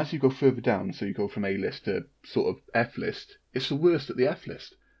prick. As you go further down, so you go from A-list to sort of F-list, it's the worst at the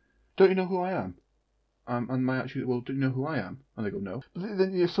F-list. Don't you know who I am? And my attitude, well, do you know who I am? And they go, no. But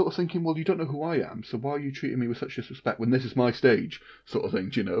then you're sort of thinking, well, you don't know who I am, so why are you treating me with such disrespect when this is my stage, sort of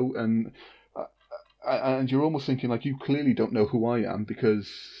thing, do you know? And you're almost thinking, like, you clearly don't know who I am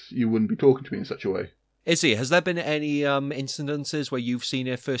because you wouldn't be talking to me in such a way. Izzy, has there been any incidences where you've seen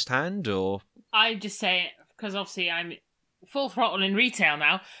it firsthand, or...? I just say it, because obviously I'm full throttle in retail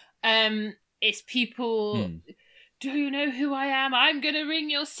now. It's people... Do you know who I am? I'm going to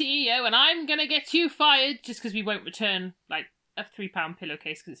ring your CEO and I'm going to get you fired just because we won't return, like, a £3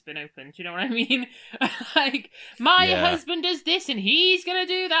 pillowcase because it's been opened. Do you know what I mean? Like, my husband does this and he's going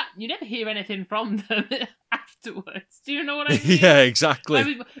to do that. You never hear anything from them afterwards. Do you know what I mean? Yeah,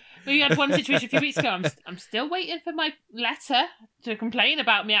 exactly. We had one situation a few weeks ago. I'm still waiting for my letter to complain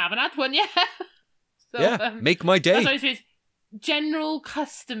about me. I haven't had one yet. So, make my day. That's general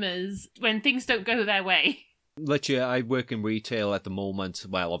customers, when things don't go their way. Literally, I work in retail at the moment.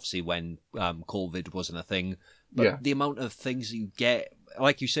 Well, obviously, when COVID wasn't a thing. But the amount of things that you get,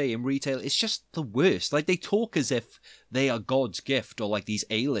 like you say, in retail, it's just the worst. Like, they talk as if they are God's gift, or like these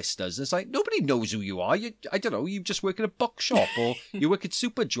A-listers. It's like, nobody knows who you are. I don't know, you just work in a bookshop, or you work at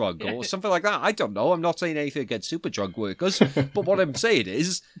Superdrug, or something like that. I don't know. I'm not saying anything against Superdrug workers, but what I'm saying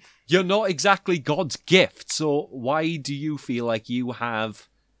is, you're not exactly God's gift, so why do you feel like you have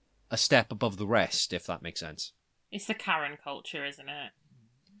a step above the rest, if that makes sense? It's the Karen culture, isn't it?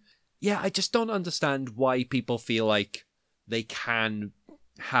 Yeah, I just don't understand why people feel like they can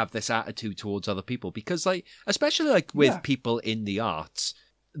have this attitude towards other people. Because, like, especially like with people in the arts,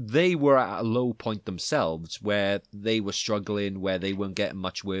 they were at a low point themselves where they were struggling, where they weren't getting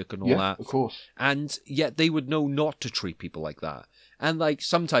much work and all that. Yeah, of course. And yet they would know not to treat people like that. And, like,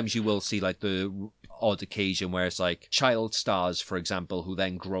 sometimes you will see, like, the odd occasion where it's, like, child stars, for example, who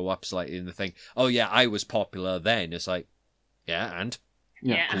then grow up slightly and they think, oh, yeah, I was popular then. It's like, yeah, and?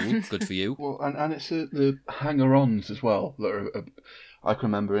 Yeah, cool, good for you. Well, and it's the hanger-ons as well. That are, I can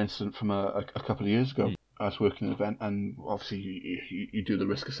remember an incident from a couple of years ago. I was working an event, and obviously you do the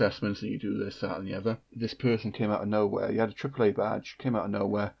risk assessments, and you do this, that, and the other. This person came out of nowhere. He had a AAA badge, came out of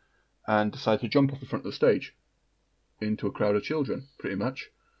nowhere, and decided to jump off the front of the stage into a crowd of children, pretty much.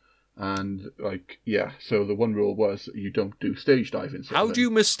 And, like, yeah, so the one rule was that you don't do stage diving. How do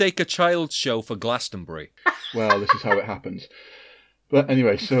you mistake a child's show for Glastonbury? Well, this is how it happens. But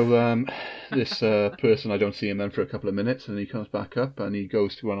anyway, so this person, I don't see him then for a couple of minutes, and he comes back up and he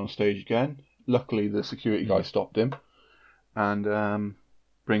goes to run on stage again. Luckily, the security guy stopped him and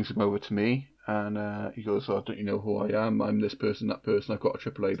brings him over to me. And he goes, oh, don't you know who I am? I'm this person, that person. I've got a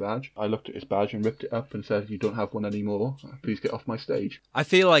AAA badge. I looked at his badge and ripped it up and said, you don't have one anymore. Please get off my stage. I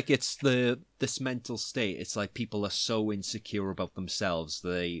feel like it's this mental state. It's like people are so insecure about themselves.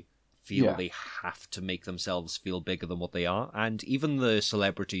 They feel Yeah. they have to make themselves feel bigger than what they are. And even the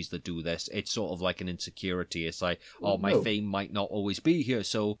celebrities that do this, it's sort of like an insecurity. It's like, oh, my No. fame might not always be here,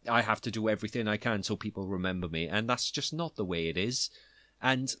 so I have to do everything I can so people remember me. And that's just not the way it is.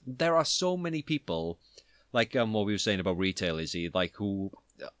 And there are so many people, like what we were saying about retail, Izzy, like who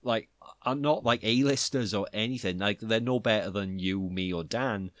like are not like A-listers or anything. Like they're no better than you, me, or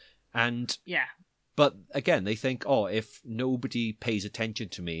Dan. And Yeah. but again, they think, oh, if nobody pays attention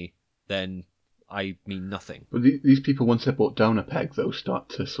to me, then I mean nothing. But these people, once they're brought down a peg, though, start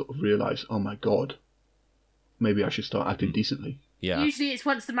to sort of realise, oh my god, maybe I should start acting decently. Yeah. Usually it's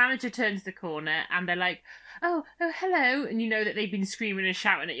once the manager turns the corner and they're like, oh, hello, and you know that they've been screaming and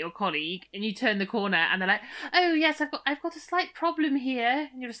shouting at your colleague, and you turn the corner and they're like, oh yes, I've got a slight problem here,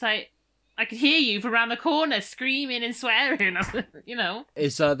 and you're just like, I could hear you from around the corner screaming and swearing, you know.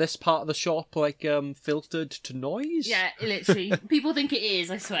 Is this part of the shop like filtered to noise? Yeah, literally. People think it is,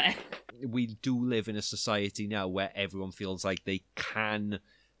 I swear. We do live in a society now where everyone feels like they can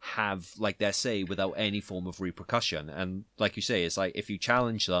have like their say without any form of repercussion. And like you say, it's like if you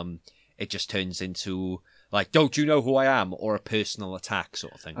challenge them, it just turns into like, don't you know who I am? Or a personal attack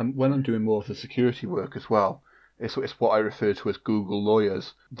sort of thing. And when I'm doing more of the security work as well, it's what I refer to as Google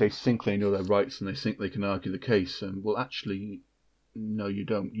lawyers. They think they know their rights and they think they can argue the case. And well, actually, no, you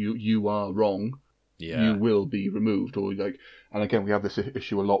don't. You are wrong. Yeah. You will be removed. Or like, and again, we have this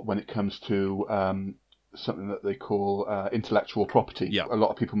issue a lot when it comes to something that they call intellectual property. Yeah. A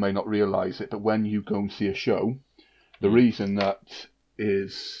lot of people may not realise it, but when you go and see a show, the reason that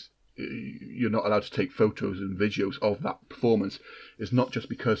is you're not allowed to take photos and videos of that performance is not just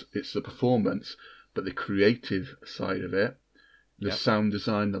because it's the performance, but the creative side of it, the Yep. sound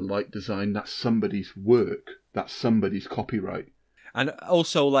design, the light design, that's somebody's work, that's somebody's copyright. And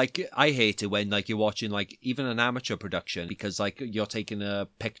also, like, I hate it when, like, you're watching, like, even an amateur production because, like, you're taking a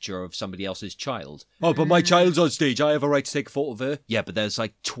picture of somebody else's child. Oh, but my child's on stage. I have a right to take a photo of her. Yeah, but there's,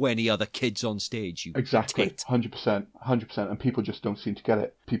 like, 20 other kids on stage. You Exactly, tit. 100%, and people just don't seem to get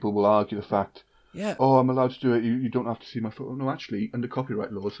it. People will argue the fact, Yeah. oh, I'm allowed to do it, you don't have to see my photo. No, actually, under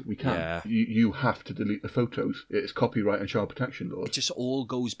copyright laws, we can. Yeah. You have to delete the photos. It's copyright and child protection laws. It just all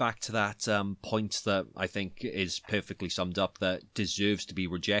goes back to that point that I think is perfectly summed up that deserves to be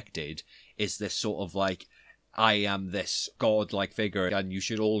rejected, is this sort of like, I am this godlike figure and you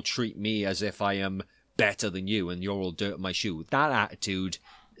should all treat me as if I am better than you and you're all dirt on my shoe. That attitude,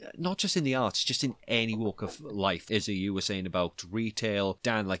 not just in the arts, just in any walk of life. Izzy, you were saying about retail.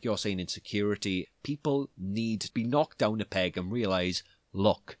 Dan, like you're saying in security, people need to be knocked down a peg and realise,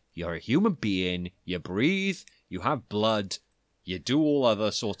 look, you're a human being, you breathe, you have blood, you do all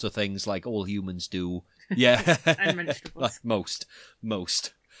other sorts of things like all humans do. Yeah. And vegetables. Like most.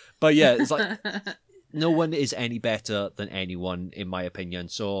 But yeah, it's like no one is any better than anyone, in my opinion.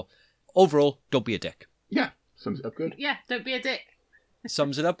 So overall, don't be a dick. Yeah, sums it up good. Yeah, don't be a dick.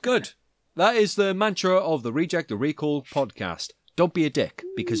 Sums it up good. That is the mantra of the Reject the Recall podcast. Don't be a dick,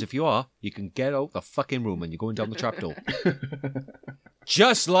 because if you are, you can get out the fucking room and you're going down the trapdoor.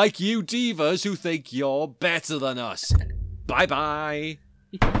 Just like you divas who think you're better than us. Bye-bye.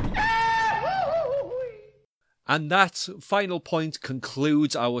 And that final point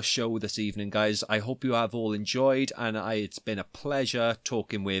concludes our show this evening, guys. I hope you have all enjoyed, and it's been a pleasure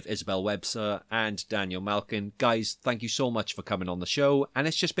talking with Isabel Webster and Daniel Malkin. Guys, thank you so much for coming on the show, and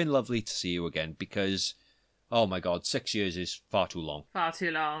it's just been lovely to see you again, because, oh my god, 6 years is far too long. Far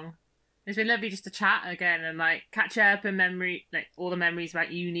too long. It's been lovely just to chat again and like catch up and all the memories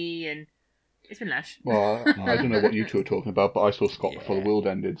about uni, and it's been lush. Well, I don't know what you two are talking about, but I saw Scott before the world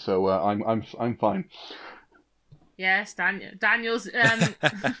ended, so I'm fine. Yes, Daniel's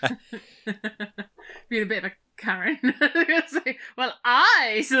being a bit of a Karen. Well,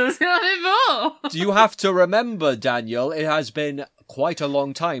 I saw it before. Do you have to remember, Daniel, it has been quite a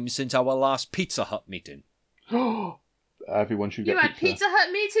long time since our last Pizza Hut meeting. Everyone should get You had Pizza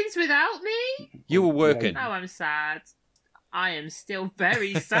Hut meetings without me? You were working. Oh, I'm sad. I am still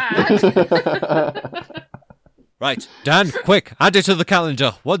very sad. Right, Dan, quick, add it to the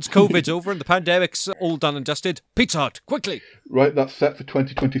calendar. Once COVID's over and the pandemic's all done and dusted, Pizza Hut, quickly. Right, that's set for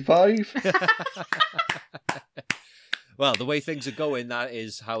 2025. Well, the way things are going, that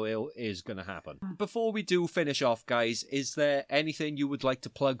is how it is going to happen. Before we do finish off, guys, is there anything you would like to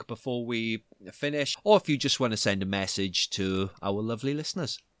plug before we finish? Or if you just want to send a message to our lovely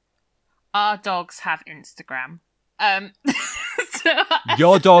listeners? Our dogs have Instagram.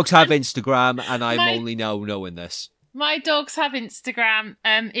 Your dogs have Instagram, and I'm only now knowing this. My dogs have Instagram.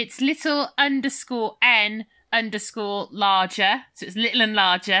 It's little_n_larger. So it's little and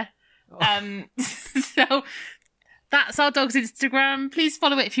larger. So that's our dog's Instagram. Please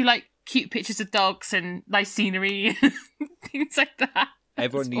follow it if you like cute pictures of dogs and nice scenery, things like that.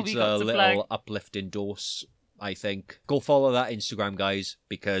 Everyone That's what needs we got a to little plug. uplifting dose, I think. Go follow that Instagram, guys,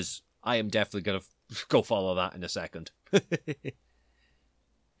 because I am definitely going to go follow that in a second.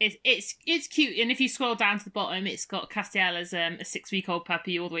 It's cute, and if you scroll down to the bottom, it's got Castiel as a 6-week-old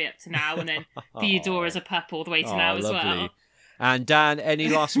puppy all the way up to now, and then Theodore as a pup all the way to now as well. And Dan, any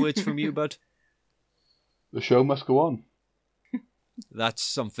last words from you, bud? The show must go on. That's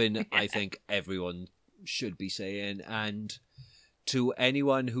something I think everyone should be saying. And to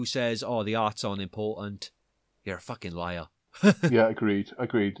anyone who says, "Oh, the art's unimportant," you're a fucking liar. Yeah, agreed.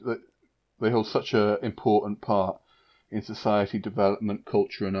 They hold such an important part in society, development,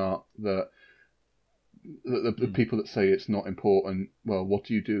 culture, and art that the people that say it's not important, well, what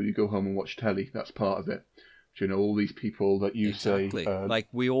do? You go home and watch telly. That's part of it. Do you know all these people that you say? Like,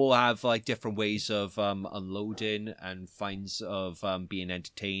 we all have like different ways of unloading and finds of being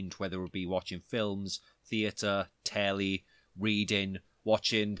entertained, whether it be watching films, theatre, telly, reading,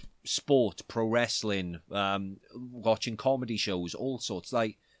 watching sport, pro wrestling, watching comedy shows, all sorts.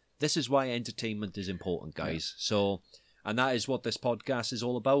 Like, this is why entertainment is important, guys. Yeah. So, and that is what this podcast is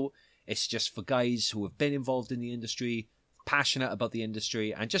all about. It's just for guys who have been involved in the industry, passionate about the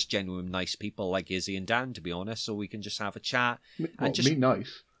industry, and just genuine nice people like Izzy and Dan, to be honest, so we can just have a chat. And just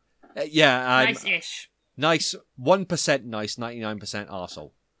nice. Nice-ish. Nice, 1% nice, 99%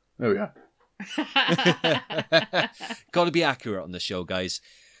 arsehole. Oh, yeah. Got to be accurate on the show, guys.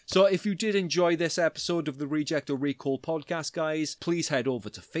 So if you did enjoy this episode of the Reject or Recall podcast, guys, please head over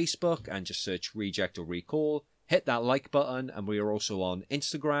to Facebook and just search Reject or Recall. Hit that like button, and we are also on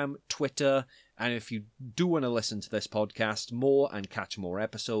Instagram, Twitter, and if you do want to listen to this podcast more and catch more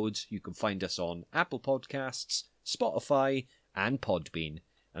episodes, you can find us on Apple Podcasts, Spotify, and Podbean.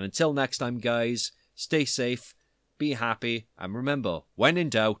 And until next time, guys, stay safe, be happy, and remember, when in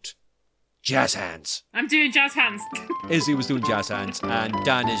doubt, jazz hands. I'm doing jazz hands. Izzy was doing jazz hands, and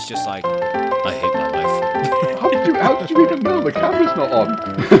Dan is just like, I hate my life. How did you even know the camera's not on?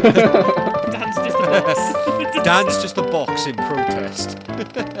 Dan's just a box. Dan's just a box in protest.